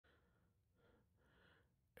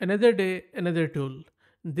Another day, another tool.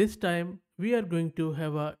 This time, we are going to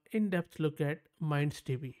have a in-depth look at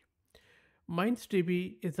MindsDB.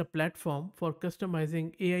 MindsDB is a platform for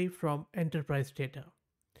customizing AI from enterprise data.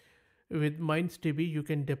 With MindsDB, you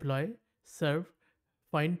can deploy, serve,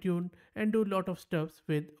 fine-tune, and do a lot of stuff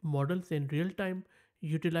with models in real time,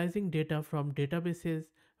 utilizing data from databases,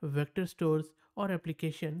 vector stores, or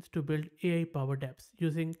applications to build AI-powered apps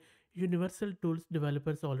using universal tools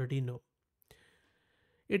developers already know.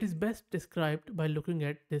 It is best described by looking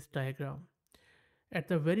at this diagram. At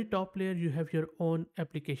the very top layer, you have your own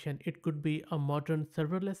application. It could be a modern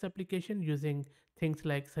serverless application using things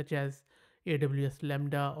like such as AWS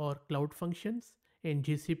Lambda or Cloud Functions in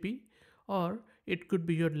GCP, or it could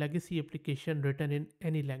be your legacy application written in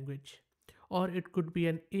any language, or it could be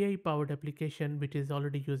an AI powered application which is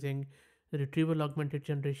already using retrieval augmented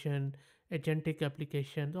generation, agentic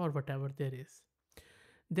applications, or whatever there is.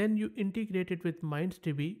 Then you integrate it with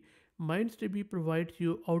MindsDB. MindsDB provides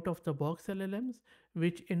you out of the box LLMs,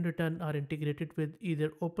 which in return are integrated with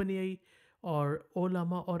either OpenAI or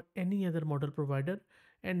Olama or any other model provider.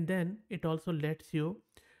 And then it also lets you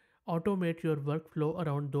automate your workflow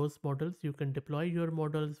around those models. You can deploy your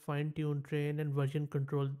models, fine tune, train, and version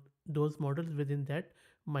control those models within that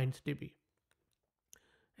MindsDB.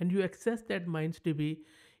 And you access that MindsDB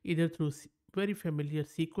either through very familiar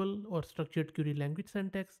SQL or structured query language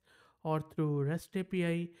syntax, or through REST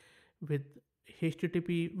API with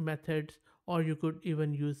HTTP methods, or you could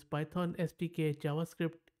even use Python SDK,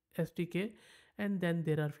 JavaScript SDK, and then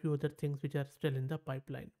there are few other things which are still in the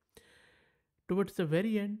pipeline. Towards the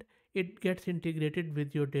very end, it gets integrated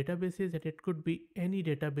with your databases, and it could be any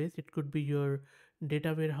database. It could be your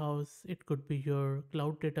data warehouse, it could be your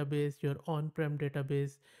cloud database, your on-prem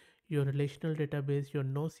database, your relational database, your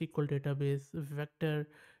NoSQL database, vector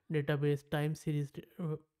database, time series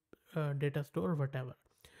data store, whatever.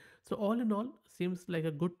 So all in all, seems like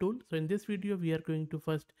a good tool. So in this video, we are going to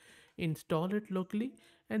first install it locally,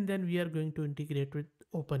 and then we are going to integrate with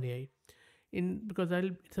OpenAI. In because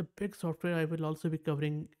it's a big software, I will also be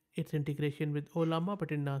covering its integration with Olama,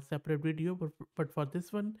 but in a separate video. But for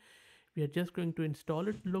this one, we are just going to install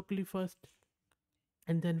it locally first,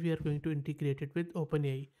 and then we are going to integrate it with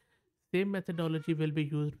OpenAI. Same methodology will be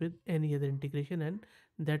used with any other integration, and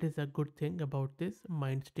that is a good thing about this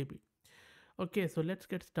MindsDB. Okay, so let's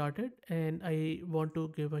get started, and I want to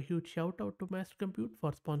give a huge shout out to Master Compute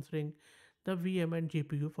for sponsoring the VM and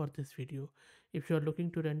GPU for this video. If you are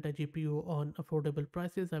looking to rent a GPU on affordable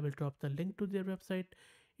prices, I will drop the link to their website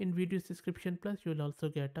in video's description. Plus, you will also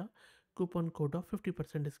get a coupon code of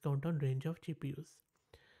 50% discount on range of GPUs.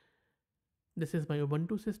 This is my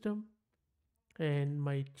Ubuntu system, and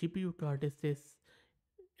my GPU card is this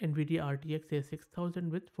NVIDIA RTX A6000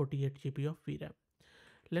 with 48 GB of VRAM.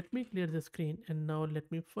 Let me clear the screen, and now let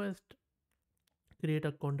me first create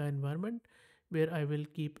a conda environment where I will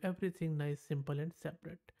keep everything nice, simple, and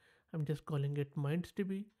separate. I'm just calling it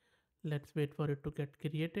MindsDB. Let's wait for it to get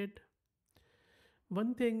created.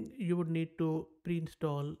 One thing you would need to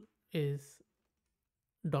pre-install is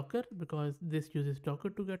Docker, because this uses Docker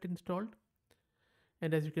to get installed.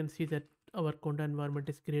 And as you can see that our conda environment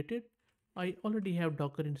is created. I already have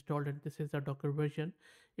Docker installed, and this is the Docker version.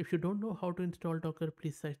 If you don't know how to install Docker,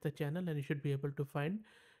 please search the channel and you should be able to find a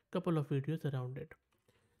couple of videos around it.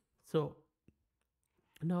 So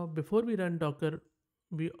now before we run Docker,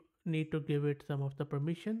 we need to give it some of the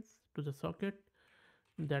permissions to the socket.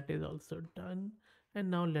 That is also done. And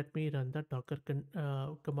now let me run the Docker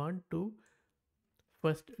command to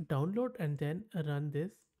first download and then run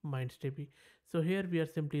this MindsDB. So here we are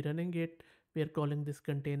simply running it. We are calling this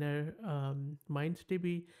container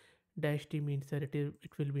MindsDB. Dash D means that it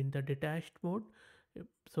will be in the detached mode.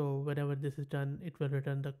 So whenever this is done, it will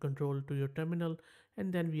return the control to your terminal,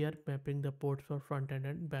 and then we are mapping the ports for front end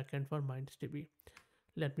and back end for MindsDB.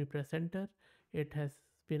 Let me press enter. It has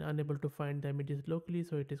been unable to find the images locally,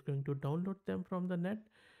 so it is going to download them from the net,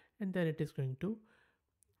 and then it is going to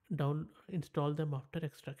install them after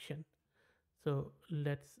extraction. So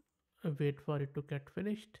let's wait for it to get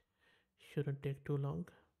finished. Shouldn't take too long.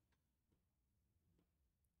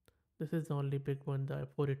 This is the only big one, the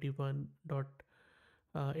 481.8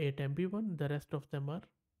 MB one. The rest of them are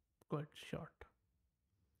quite short.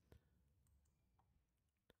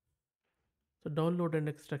 So download and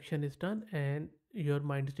extraction is done, and your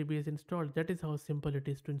MindsDB is installed. That is how simple it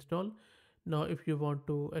is to install. Now if you want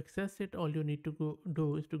to access it, all you need to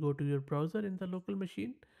do is to go to your browser in the local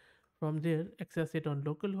machine. From there, access it on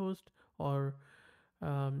localhost or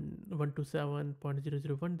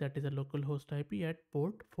 127.0.0.1, that is a localhost IP at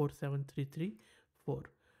port 47334.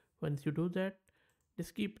 Once you do that,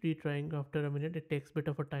 Just keep retrying. After a minute, it takes a bit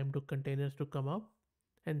of a time to containers to come up,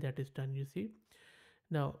 and that is done. You see.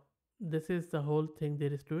 Now this is the whole thing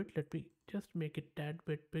there is to it. Let me just make it tad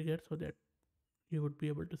bit bigger so that you would be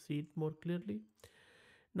able to see it more clearly.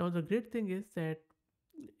 Now the great thing is that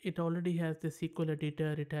it already has the SQL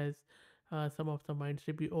editor. It has some of the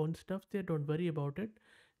MindsDB own stuff there. Don't worry about it.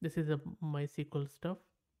 This is a MySQL stuff.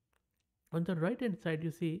 On the right hand side, you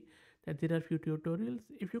see that there are few tutorials.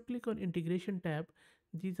 If you click on integration tab,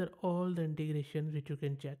 these are all the integrations which you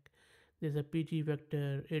can check. There's a PG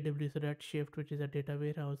Vector, AWS Redshift, which is a data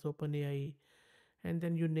warehouse, OpenAI, and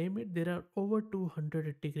then you name it. There are over 200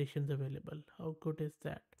 integrations available. How good is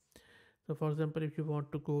that? So for example, if you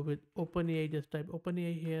want to go with OpenAI, just type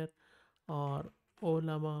OpenAI here, or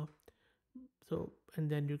Olama. So and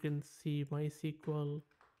then you can see MySQL.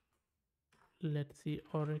 Let's see,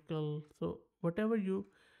 Oracle. So whatever you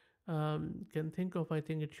can think of, I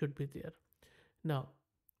think it should be there. Now,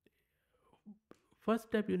 first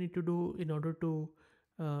step you need to do in order to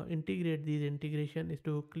integrate these integration is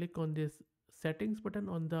to click on this settings button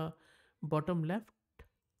on the bottom left.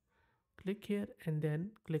 Click here and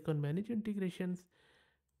then click on manage integrations.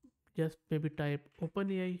 Just maybe type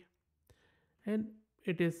OpenAI, and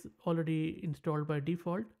it is already installed by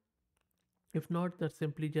default. If not, then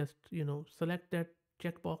simply just select that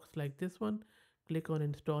checkbox like this one, click on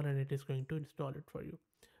install, and it is going to install it for you,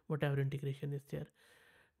 whatever integration is there.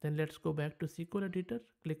 Then let's go back to SQL editor.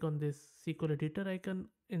 Click on this SQL editor icon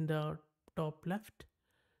in the top left,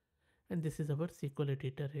 and this is our SQL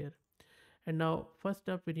editor here. And now first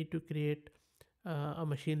up we need to create a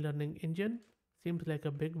machine learning engine. Seems like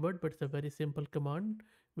a big word, but it's a very simple command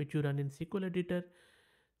which you run in SQL editor.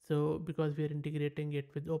 So because we are integrating it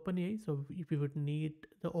with OpenAI, so if you would need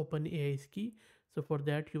the OpenAI's key, so for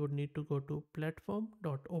that you would need to go to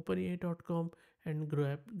platform.openai.com and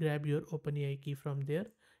grab your OpenAI key from there,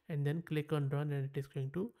 and then click on run, and it is going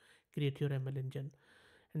to create your ML engine.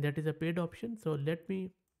 And that is a paid option. So let me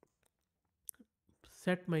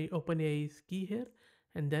set my OpenAI's key here,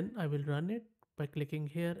 and then I will run it by clicking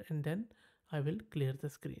here, and then I will clear the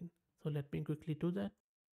screen. So let me quickly do that.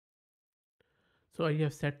 So I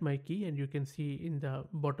have set my key, and you can see in the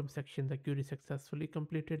bottom section the query successfully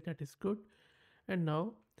completed. That is good. And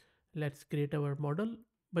now let's create our model.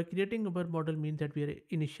 By creating our model means that we are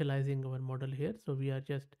initializing our model here. So we are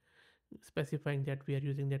just specifying that we are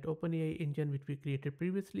using that OpenAI engine which we created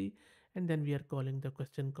previously, and then we are calling the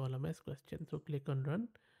question column as question. So click on run.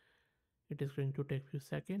 It is going to take few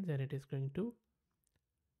seconds, and it is going to,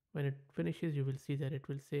 when it finishes, you will see that it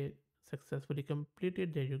will say successfully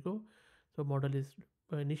completed. There you go. So model is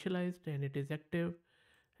initialized and it is active,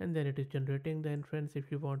 and then it is generating the inference. If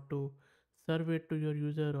you want to serve it to your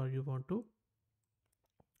user, or you want to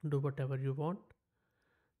do whatever you want,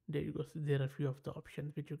 there you go. So there are few of the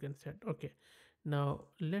options which you can set. Okay, now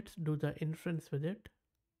let's do the inference with it.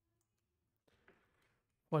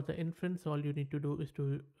 For the inference, all you need to do is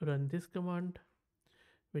to run this command,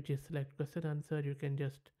 which is select question answer. You can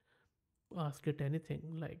just ask it anything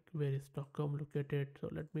like where is Stockholm located. So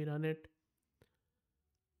let me run it.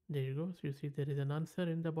 There you go. So you see there is an answer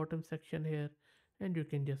in the bottom section here, and you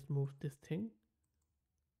can just move this thing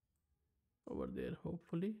over there,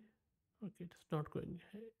 hopefully. Okay, it's not going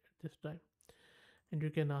at this time. And you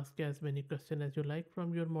can ask as many questions as you like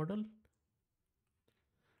from your model.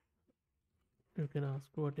 You can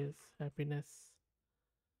ask what is happiness,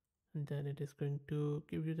 and then it is going to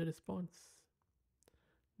give you the response.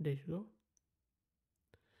 There you go.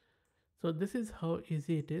 So this is how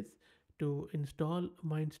easy it is to install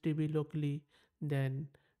MindsDB locally, then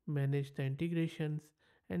manage the integrations,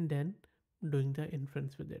 and then doing the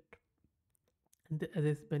inference with it. And as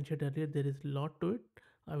I mentioned earlier, there is a lot to it.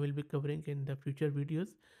 I will be covering in the future videos.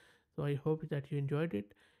 So I hope that you enjoyed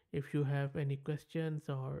it. If you have any questions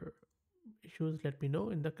or issues, let me know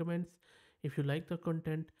in the comments. If you like the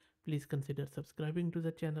content, please consider subscribing to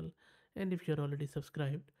the channel. And if you're already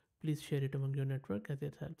subscribed, please share it among your network, as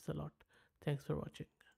it helps a lot. Thanks for watching.